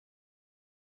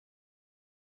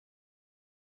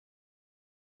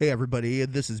Hey everybody,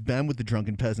 this is Ben with the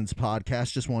Drunken Peasants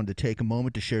podcast. Just wanted to take a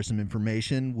moment to share some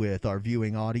information with our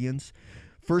viewing audience.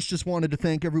 First, just wanted to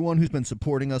thank everyone who's been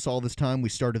supporting us all this time. We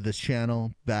started this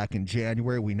channel back in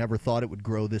January. We never thought it would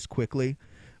grow this quickly.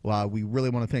 We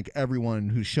really want to thank everyone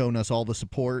who's shown us all the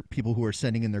support, people who are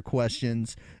sending in their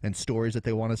questions and stories that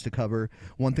they want us to cover.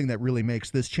 One thing that really makes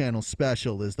this channel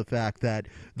special is the fact that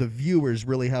the viewers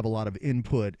really have a lot of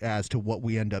input as to what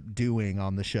we end up doing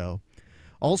on the show.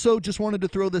 Also, just wanted to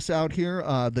throw this out here.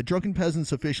 The Drunken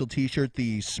Peasants official t-shirt,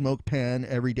 the Smoke Pan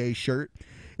Everyday shirt,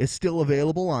 is still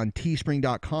available on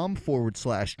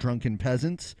teespring.com/Drunken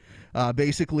Peasants.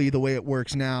 Basically, the way it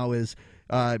works now is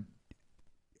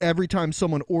every time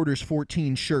someone orders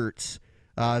 14 shirts,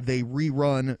 they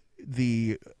rerun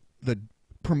the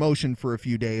promotion for a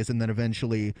few days, and then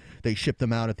eventually they ship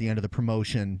them out at the end of the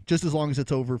promotion, just as long as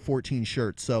it's over 14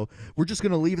 shirts. So we're just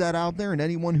going to leave that out there, and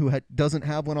anyone who doesn't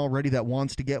have one already that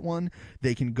wants to get one,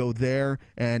 they can go there,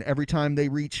 and every time they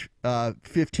reach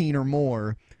 15 or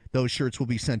more, those shirts will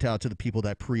be sent out to the people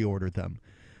that pre-ordered them.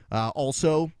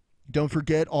 Also, don't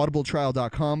forget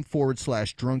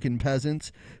audibletrial.com/Drunken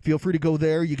Peasants. Feel free to go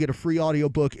there. You get a free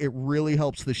audiobook. It really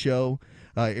helps the show.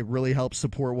 It really helps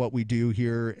support what we do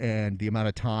here and the amount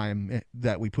of time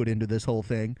that we put into this whole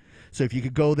thing. So if you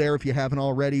could go there if you haven't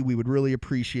already, we would really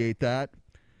appreciate that.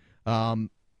 In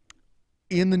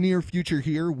the near future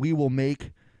here, we will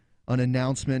make an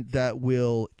announcement that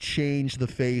will change the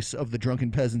face of the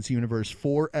Drunken Peasants universe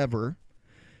forever.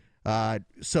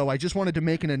 So I just wanted to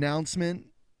make an announcement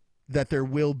that there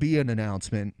will be an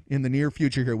announcement in the near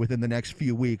future here within the next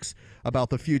few weeks about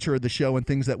the future of the show and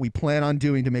things that we plan on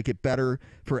doing to make it better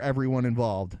for everyone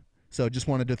involved. So just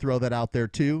wanted to throw that out there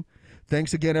too.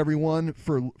 Thanks again, everyone,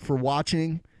 for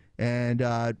watching, and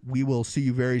we will see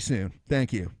you very soon.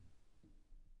 Thank you.